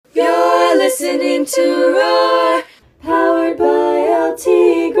Time to Roar, powered by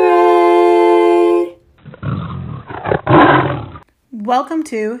LT Gray. Welcome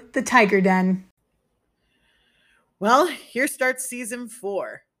to the Tiger Den. Well, here starts season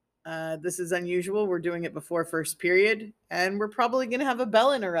 4. This is unusual. We're doing it before first period, and we're probably going to have a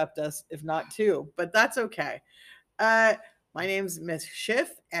bell interrupt us, if not two, but that's okay. My name's Miss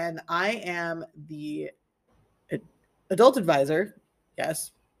Schiff, and I am the adult advisor.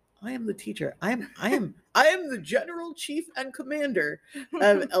 Yes, I am the teacher. I am the general chief and commander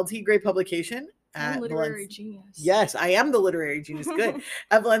of LT Gray Publication. I'm literary genius. Yes, I am the literary genius. Good.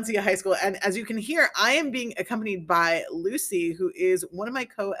 At Valencia High School. And as you can hear, I am being accompanied by Lucy, who is one of my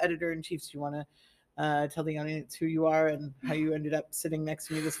co-editor-in-chiefs. Do you want to tell the audience who you are and how you ended up sitting next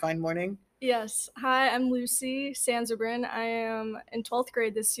to me this fine morning? Yes. Hi, I'm Lucy Sanzabrin. I am in 12th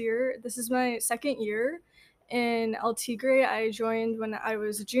grade this year. This is my second year in LT Gray. I joined when I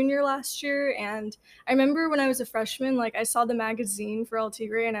was a junior last year, and I remember when I was a freshman, I saw the magazine for LT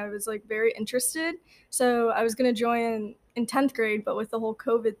Gray and I was very interested. So I was going to join in 10th grade, but with the whole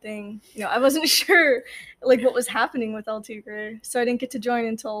COVID thing, I wasn't sure what was happening with LT Gray. So I didn't get to join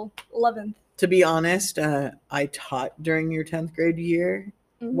until 11th. To be honest, I taught during your 10th grade year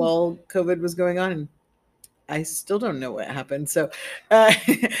while COVID was going on, and I still don't know what happened. So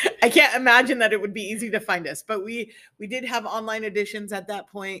I can't imagine that it would be easy to find us. But we did have online editions at that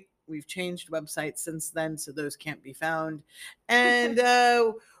point. We've changed websites since then, so those can't be found. And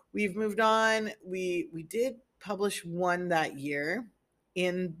we've moved on. We did publish one that year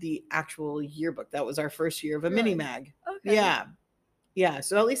in the actual yearbook. That was our first year of a mini mag. Okay. Yeah.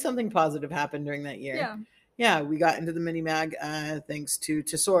 So at least something positive happened during that year. Yeah, we got into the mini mag thanks to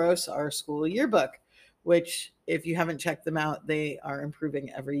Tesoros, our school yearbook, which if you haven't checked them out, they are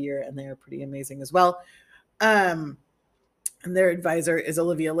improving every year and they are pretty amazing as well. And their advisor is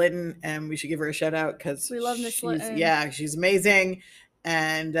Olivia Litton, and we should give her a shout out because we love Miss Litton. Yeah, she's amazing.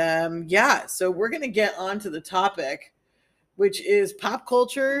 And so we're going to get on to the topic, which is pop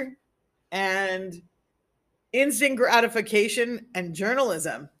culture and instant gratification and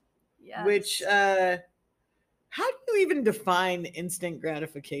journalism. Yes. Which how do you even define instant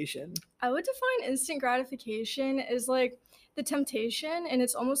gratification? I would define instant gratification as the temptation, and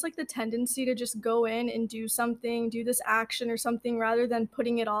it's almost like the tendency to just go in and do something, do this action or something, rather than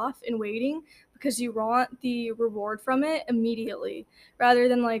putting it off and waiting because you want the reward from it immediately, rather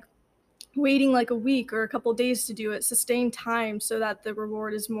than waiting a week or a couple days to do it. Sustain time so that the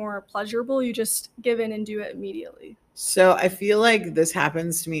reward is more pleasurable. You just give in and do it immediately. So I feel like this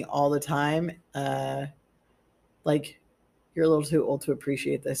happens to me all the time. You're a little too old to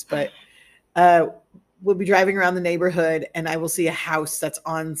appreciate this, but we'll be driving around the neighborhood and I will see a house that's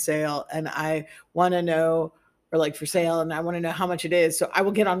on sale and I want to know, or for sale, and I want to know how much it is. So I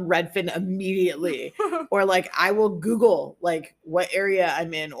will get on Redfin immediately, or I will Google what area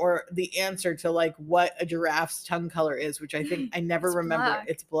I'm in, or the answer to what a giraffe's tongue color is, which I think I never remember. Black.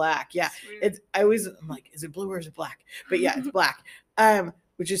 It's black. Yeah. I'm like, is it blue or is it black? But yeah, it's black.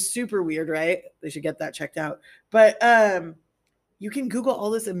 Which is super weird, right? They should get that checked out. But you can Google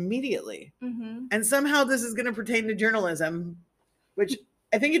all this immediately. Mm-hmm. And somehow this is going to pertain to journalism, which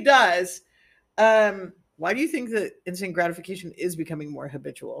I think it does. Why do you think that instant gratification is becoming more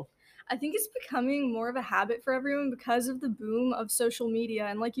habitual? I think it's becoming more of a habit for everyone because of the boom of social media.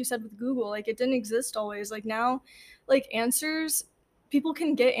 And like you said with Google, it didn't exist always. Now, answers, people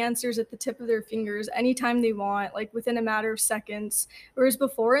can get answers at the tip of their fingers anytime they want, within a matter of seconds. Whereas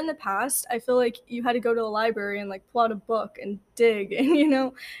before, in the past, I feel like you had to go to the library and pull out a book and dig.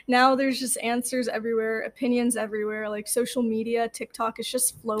 And, now there's just answers everywhere, opinions everywhere, social media, TikTok is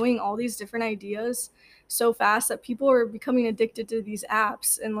just flowing all these different ideas so fast that people are becoming addicted to these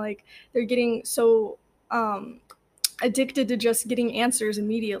apps, and they're getting so addicted to just getting answers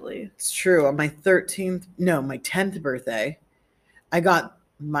immediately. It's true. On my 10th birthday, I got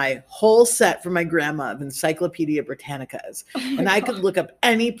my whole set from my grandma of Encyclopedia Britannicas, and I could look up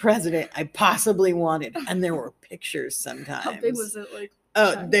any president I possibly wanted, and there were pictures sometimes. How big was it?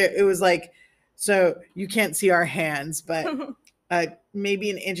 It was so you can't see our hands, but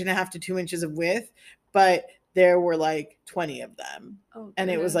maybe 1.5 to 2 inches of width, but there were 20 of them. Oh, and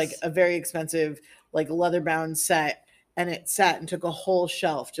it was a very expensive leather bound set, and it sat and took a whole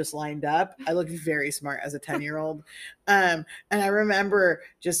shelf just lined up. I looked very smart as a 10-year-old. And I remember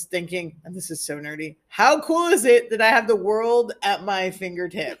just thinking, and this is so nerdy, how cool is it that I have the world at my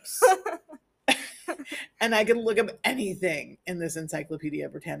fingertips? And I could look up anything in this Encyclopedia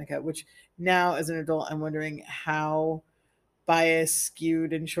Britannica, which now as an adult, I'm wondering how biased,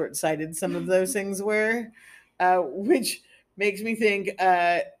 skewed, and short-sighted some of those things were, which makes me think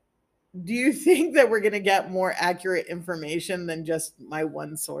do you think that we're going to get more accurate information than just my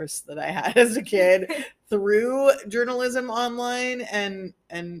one source that I had as a kid through journalism online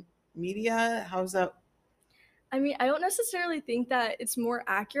and media? How's that? I mean, I don't necessarily think that it's more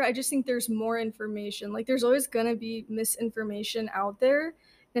accurate. I just think there's more information. Like, there's always going to be misinformation out there, and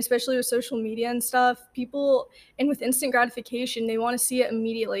especially with social media and stuff. People, and with instant gratification, they want to see it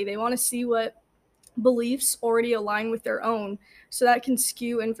immediately. They want to see what beliefs already align with their own. So that can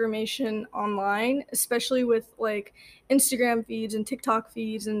skew information online, especially with like Instagram feeds and TikTok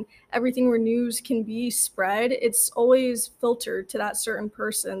feeds and everything where news can be spread. It's always filtered to that certain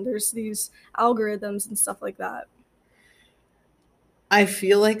person. There's these algorithms and stuff like that. I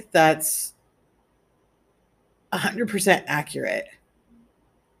feel like that's 100% accurate.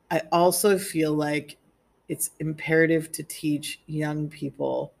 I also feel like it's imperative to teach young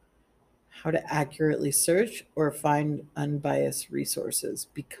people how to accurately search or find unbiased resources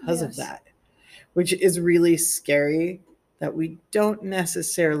because of that, which is really scary that we don't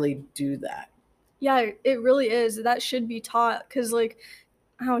necessarily do that. Yeah, it really is. That should be taught because, like,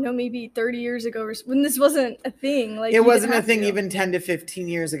 I don't know, maybe 30 years ago when this wasn't a thing. Like, it wasn't a thing even 10 to 15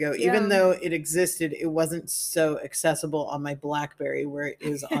 years ago. Yeah. Even though it existed, it wasn't so accessible on my BlackBerry where it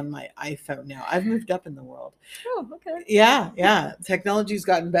is on my iPhone now. I've moved up in the world. Oh, okay. Yeah. Technology's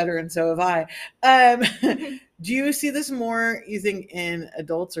gotten better, and so have I. Do you see this more, you think, in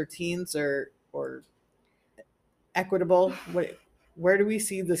adults or teens or equitable? Where do we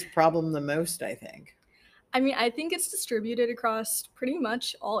see this problem the most, I think? I mean, I think it's distributed across pretty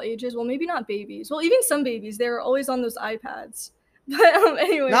much all ages. Well, maybe not babies. Well, even some babies, they're always on those iPads. But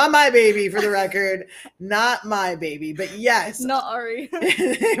anyway. Not my baby, for the record. Not my baby, but yes. Not Ari.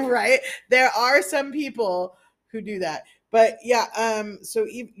 Right? There are some people who do that. But yeah, so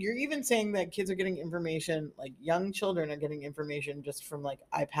you're even saying that kids are getting information, like young children are getting information just from like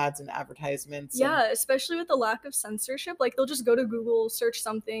iPads and advertisements. Yeah, especially with the lack of censorship. Like, they'll just go to Google, search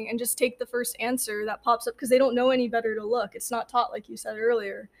something, and just take the first answer that pops up because they don't know any better to look. It's not taught, like you said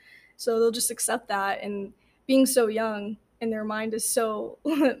earlier. So they'll just accept that. And being so young and their mind is so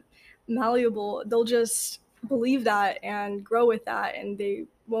malleable, they'll just believe that and grow with that, and they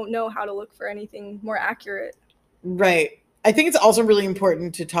won't know how to look for anything more accurate. Right. I think it's also really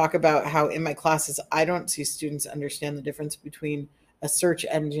important to talk about how in my classes, I don't see students understand the difference between a search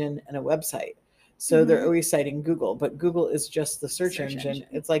engine and a website. So they're always citing Google, but Google is just the search engine.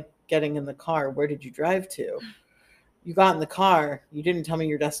 It's like getting in the car. Where did you drive to? You got in the car. You didn't tell me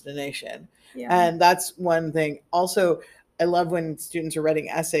your destination. Yeah. And that's one thing. Also, I love when students are writing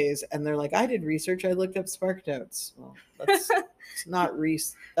essays and they're like, I did research. I looked up SparkNotes. Well, that's not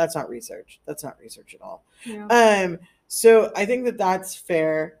research. That's not research at all. Yeah. So I think that that's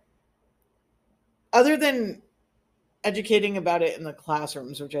fair. Other than educating about it in the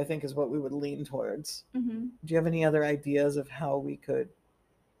classrooms, which I think is what we would lean towards, do you have any other ideas of how we could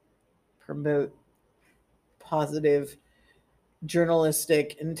promote positive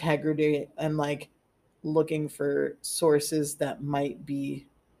journalistic integrity and like looking for sources that might be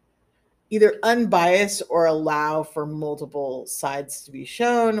either unbiased or allow for multiple sides to be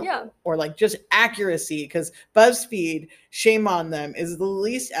shown, or like just accuracy? Because BuzzFeed, shame on them, is the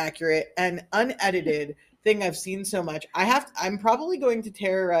least accurate and unedited thing I've seen so much. I'm probably going to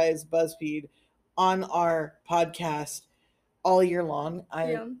terrorize BuzzFeed on our podcast all year long.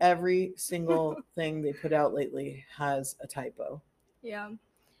 Every single thing they put out lately has a typo. Yeah.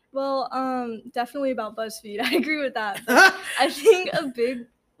 Well, definitely about BuzzFeed. I agree with that. I think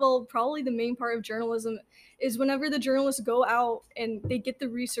probably the main part of journalism is whenever the journalists go out and they get the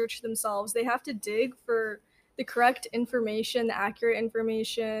research themselves, they have to dig for the correct information, the accurate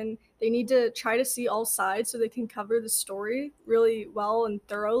information. They need to try to see all sides so they can cover the story really well and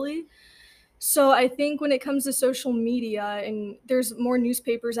thoroughly. So I think when it comes to social media, and there's more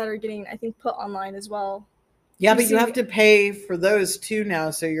newspapers that are getting, I think, put online as well. Yeah, but you have to pay for those too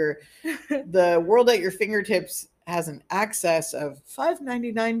now. So the world at your fingertips has an access of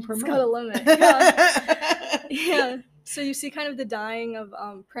 $5.99 per month. It's got a limit. Yeah. Yeah. So you see kind of the dying of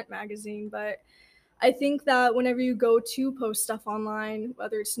print magazine, but I think that whenever you go to post stuff online,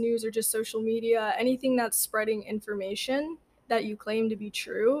 whether it's news or just social media, anything that's spreading information that you claim to be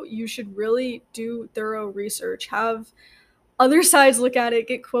true, you should really do thorough research. Have other sides look at it,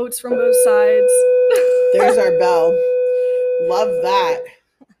 get quotes from both sides. There's our bell. Love that.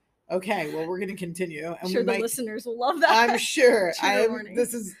 Okay, well, we're going to continue. I'm sure the listeners will love that. I'm sure.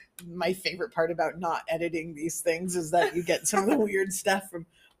 This is my favorite part about not editing these things, is that you get some of the weird stuff from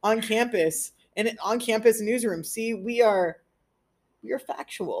on campus and on-campus newsroom. See, we are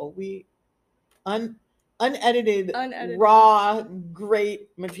factual. We unedited, Unedited. raw, great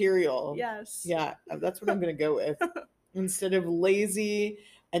material. Yes. Yeah, that's what I'm going to go with. Instead of lazy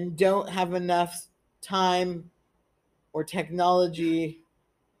and don't have enough time or technology.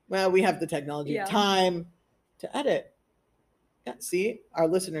 Well, we have the technology, time to edit. Yeah, see, our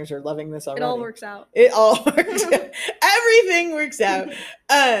listeners are loving this already. It all works out. It all works out. Everything works out.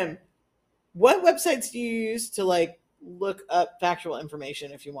 What websites do you use to like look up factual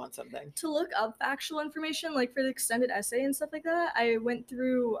information if you want something? To look up factual information, like for the extended essay and stuff like that, I went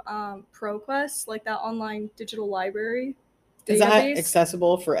through ProQuest, like that online digital library database. Is that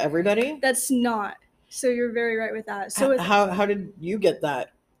accessible for everybody? That's not. So you're very right with that. So how did you get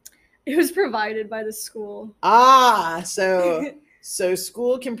that? It was provided by the school. So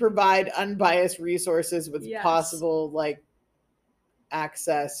school can provide unbiased resources with possible like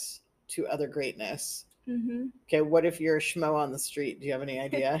access to other greatness. Mm-hmm. Okay, what if you're a schmo on the street? Do you have any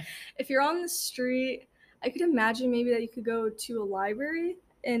idea? If you're on the street, I could imagine maybe that you could go to a library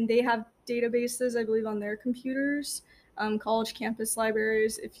and they have databases, I believe, on their computers, college campus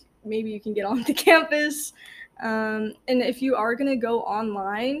libraries. If maybe you can get on the campus. And if you are going to go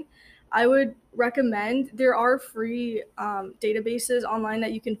online, I would recommend there are free databases online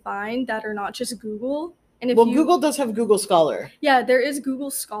that you can find that are not just Google. And if Google does have Google Scholar. Yeah, there is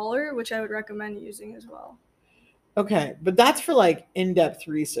Google Scholar, which I would recommend using as well. Okay, but that's for like in-depth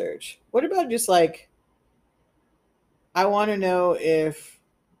research. What about just like, I want to know if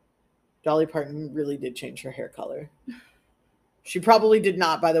Dolly Parton really did change her hair color. She probably did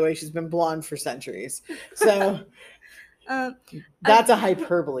not, by the way. She's been blonde for centuries. So that's a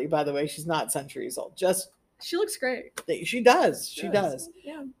hyperbole, by the way. She's not centuries old. She looks great. She does. She does.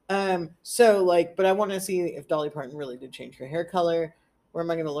 Yeah. So like, but I want to see if Dolly Parton really did change her hair color. Where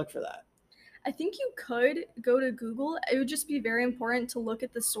am I going to look for that? I think you could go to Google. It would just be very important to look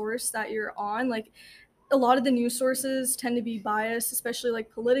at the source that you're on. Like, a lot of the news sources tend to be biased, especially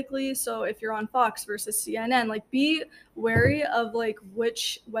like politically. So if you're on Fox versus CNN, like be wary of like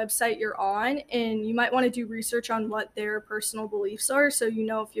which website you're on, and you might want to do research on what their personal beliefs are, so you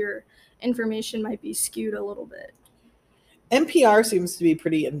know if your information might be skewed a little bit. NPR seems to be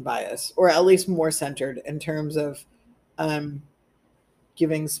pretty unbiased, or at least more centered in terms of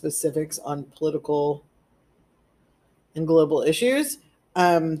giving specifics on political and global issues.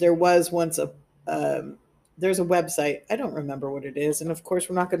 There was once there's a website, I don't remember what it is, and of course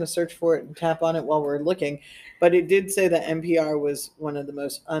we're not going to search for it and tap on it while we're looking, but it did say that NPR was one of the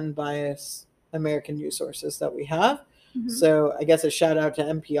most unbiased American news sources that we have. Mm-hmm. So I guess a shout out to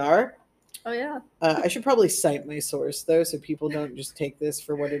NPR. Oh yeah. I should probably cite my source though, so people don't just take this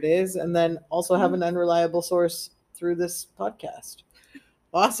for what it is, and then also have an unreliable source through this podcast.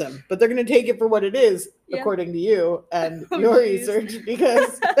 Awesome. But they're going to take it for what it is, according to you and your research,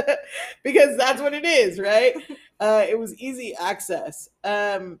 because that's what it is, right? It was easy access.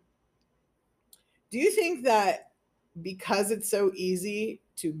 Do you think that because it's so easy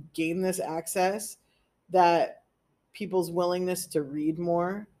to gain this access, that people's willingness to read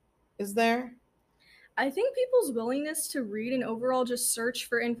more is there? I think people's willingness to read and overall just search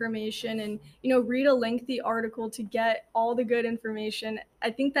for information and, read a lengthy article to get all the good information,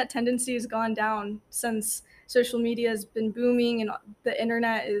 I think that tendency has gone down since social media has been booming and the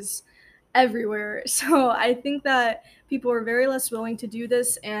internet is everywhere. So I think that people are very less willing to do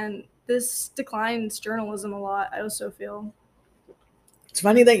this, and this declines journalism a lot, I also feel. It's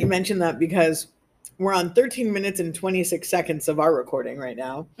funny that you mentioned that, because we're on 13 minutes and 26 seconds of our recording right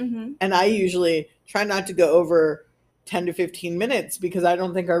now. Mm-hmm. And I usually try not to go over 10 to 15 minutes because I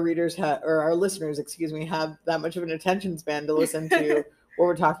don't think our readers or our listeners, have that much of an attention span to listen to what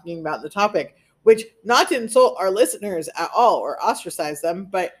we're talking about the topic, which, not to insult our listeners at all or ostracize them,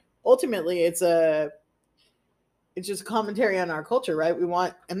 but ultimately it's just a commentary on our culture, right? We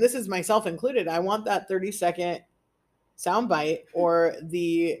want, and this is myself included, I want that 30-second soundbite, or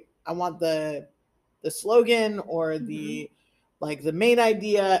I want the slogan or the main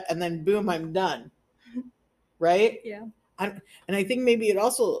idea, and then boom, I'm done. Right? Yeah. And I think maybe it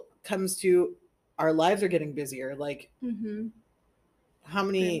also comes to our lives are getting busier. Like, how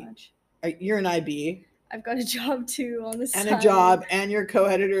many? You're an IB. I've got a job too on the side. And a job, and you're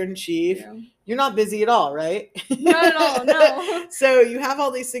co-editor in chief. Yeah. You're not busy at all, right? Not at all, no. So you have all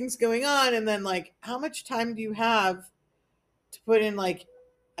these things going on, and then how much time do you have to put in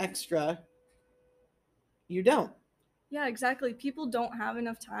extra? You don't. Yeah, exactly. People don't have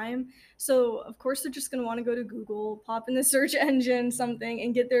enough time. So, of course, they're just going to want to go to Google, pop in the search engine something,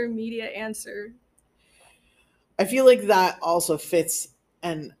 and get their immediate answer. I feel like that also fits,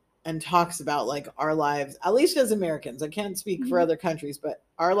 and and talks about like our lives, at least as Americans. I can't speak for other countries, but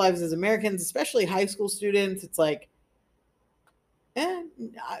our lives as Americans, especially high school students, it's like,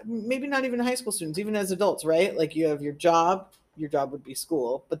 maybe not even high school students, even as adults, right? Like you have your job would be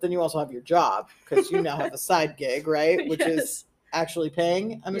school, but then you also have your job because you now have a side gig, right? Which is actually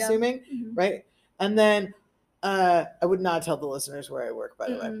paying, I'm assuming, right? And then I would not tell the listeners where I work, by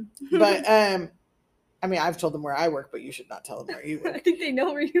the way. But I mean, I've told them where I work, but you should not tell them where you work. I think they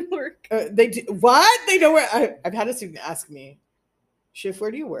know where you work. They do what? They know where I've had a student ask me, Shiv,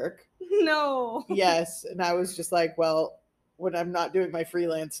 where do you work? No. Yes. And I was just like, well, when I'm not doing my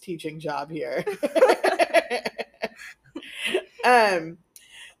freelance teaching job here.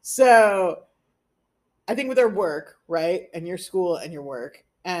 So I think with our work, right? And your school and your work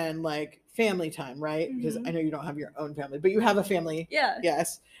and like family time, right? Because I know you don't have your own family, but you have a family. Yeah.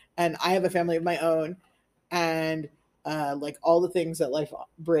 Yes. And I have a family of my own. And like all the things that life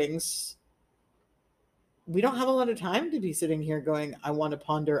brings, we don't have a lot of time to be sitting here going, I want to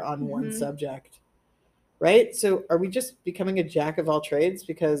ponder on one subject. Right? So are we just becoming a jack of all trades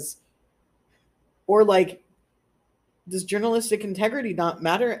because, or like, does journalistic integrity not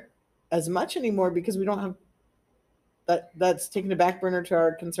matter as much anymore because we don't have that's taken a back burner to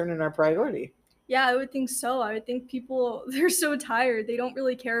our concern and our priority? Yeah, I would think so. I would think people, they're so tired. They don't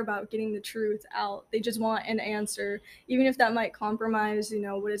really care about getting the truth out. They just want an answer, even if that might compromise,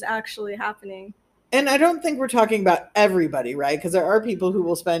 what is actually happening. And I don't think we're talking about everybody, right? Because there are people who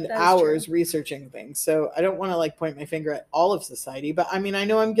will spend hours researching things. So I don't want to like point my finger at all of society, but I mean, I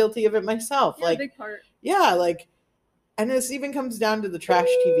know I'm guilty of it myself. Yeah, like, big part. Yeah, like, and this even comes down to the trash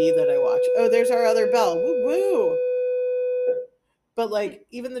TV that I watch. Oh, there's our other bell. Woo woo. But like,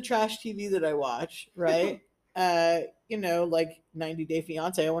 even the trash TV that I watch, right? Like 90 Day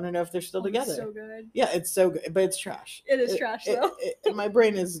Fiance, I want to know if they're still together. It's so good. Yeah, it's so good, but it's trash. It is trash, though. My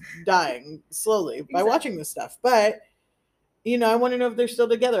brain is dying slowly by watching this stuff. But, I want to know if they're still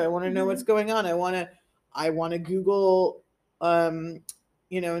together. I want to know what's going on. I want to Google, and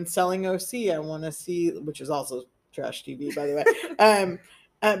Selling OC. I want to see, which is also trash TV, by the way.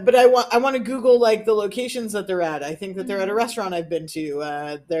 But I want to Google like the locations that they're at. I think that they're at a restaurant I've been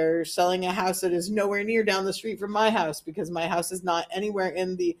to. They're selling a house that is nowhere near down the street from my house because my house is not anywhere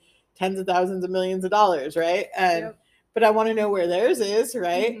in the tens of thousands of millions of dollars, right? But I want to know where theirs is,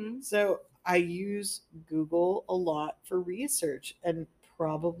 right? So I use Google a lot for research and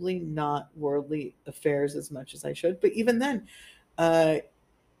probably not worldly affairs as much as I should. But even then,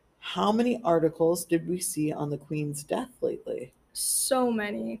 how many articles did we see on the Queen's death lately? So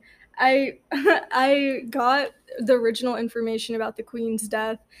many. I got the original information about the Queen's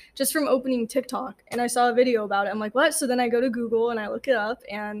death just from opening TikTok, and I saw a video about it. I'm like, what? So then I go to Google and I look it up,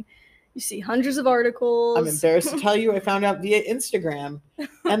 and you see hundreds of articles. I'm embarrassed to tell you I found out via Instagram.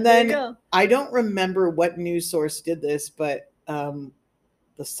 And then I don't remember what news source did this, but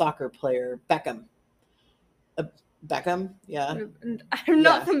the soccer player Beckham. Beckham, yeah. I'm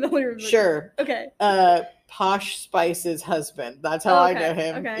not familiar with it. Sure. Okay. Posh Spice's husband. That's how I know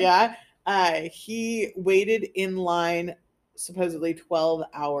him. Okay. Yeah. He waited in line supposedly 12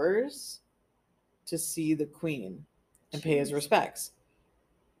 hours to see the Queen and pay his respects.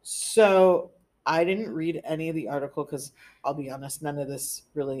 So I didn't read any of the article because I'll be honest, none of this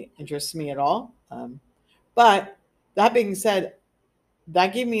really interests me at all. But that being said,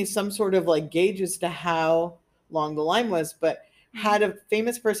 that gave me some sort of like gauge as to how long the line was. But had a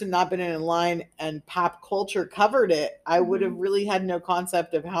famous person not been in line and pop culture covered it, I would have really had no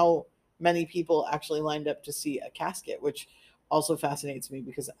concept of how many people actually lined up to see a casket, which also fascinates me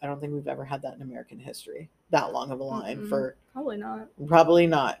because I don't think we've ever had that in American history, that long of a line for probably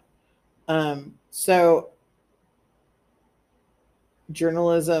not. So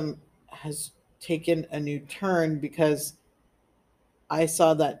journalism has taken a new turn because I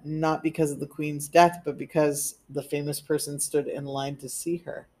saw that not because of the Queen's death, but because the famous person stood in line to see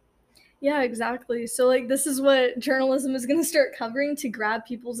her. Yeah, exactly. So like this is what journalism is going to start covering to grab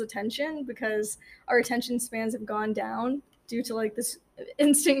people's attention because our attention spans have gone down due to like this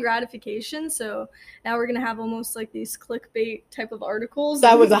instant gratification. So now we're going to have almost like these clickbait type of articles.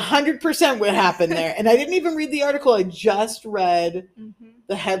 That was 100% what happened there. And I didn't even read the article. I just read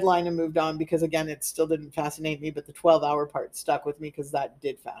the headline and moved on because again, it still didn't fascinate me, but the 12-hour part stuck with me because that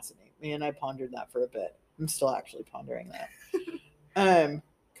did fascinate me. And I pondered that for a bit. I'm still actually pondering that.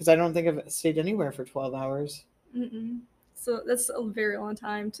 Because I don't think I've stayed anywhere for 12 hours. So that's a very long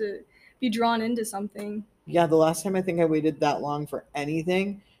time to be drawn into something. Yeah, the last time I think I waited that long for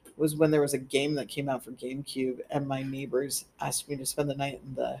anything was when there was a game that came out for GameCube and my neighbors asked me to spend the night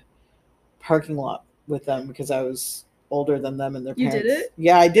in the parking lot with them because I was older than them and their You parents. did it?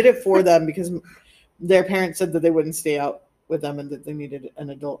 Yeah, I did it for them because their parents said that they wouldn't stay out with them and that they needed an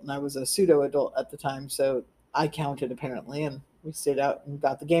adult, and I was a pseudo adult at the time, so I counted apparently, and we stayed out and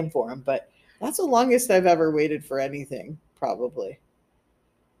got the game for them. But that's the longest I've ever waited for anything, probably.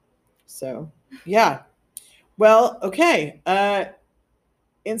 So yeah. Well, okay.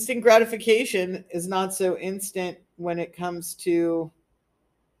 Instant gratification is not so instant when it comes to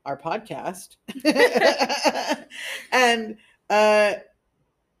our podcast. And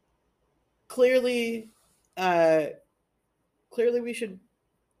clearly we should,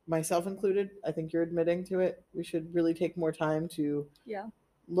 myself included, I think you're admitting to it, we should really take more time to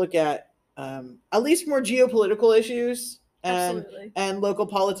look at least more geopolitical issues and local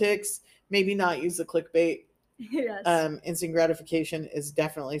politics, maybe not use the clickbait. Yes. Instant gratification is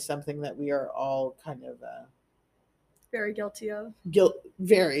definitely something that we are all kind of very guilty of.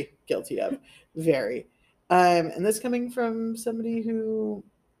 Very guilty of. Very. And this coming from somebody who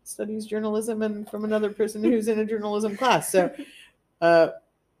studies journalism and from another person who's in a journalism class. So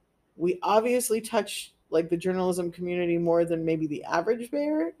we obviously touch like the journalism community more than maybe the average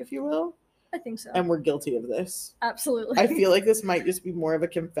bear, if you will. I think so. And we're guilty of this. Absolutely. I feel like this might just be more of a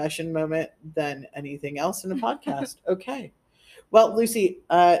confession moment than anything else in a podcast. Okay. Well, Lucy,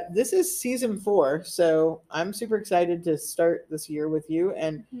 this is season 4, so I'm super excited to start this year with you.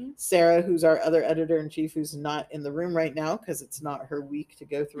 And Sarah, who's our other editor-in-chief, who's not in the room right now because it's not her week to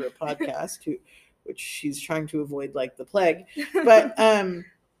go through a podcast, which she's trying to avoid like the plague. But I'm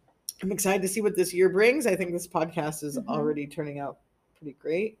excited to see what this year brings. I think this podcast is already turning out pretty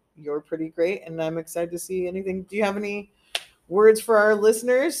great. You're pretty great, and I'm excited to see anything. Do you have any words for our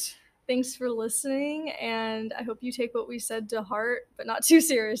listeners? Thanks for listening, and I hope you take what we said to heart, but not too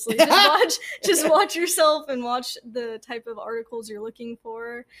seriously. Just watch yourself and watch the type of articles you're looking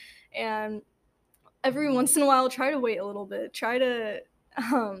for, and every once in a while, try to wait a little bit. Try to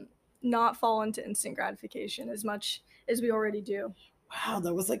not fall into instant gratification as much as we already do. Wow,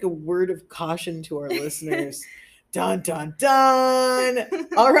 that was like a word of caution to our listeners. Dun, dun, dun.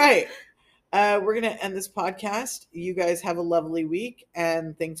 All right. We're going to end this podcast. You guys have a lovely week,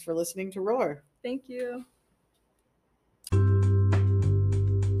 and thanks for listening to Roar. Thank you.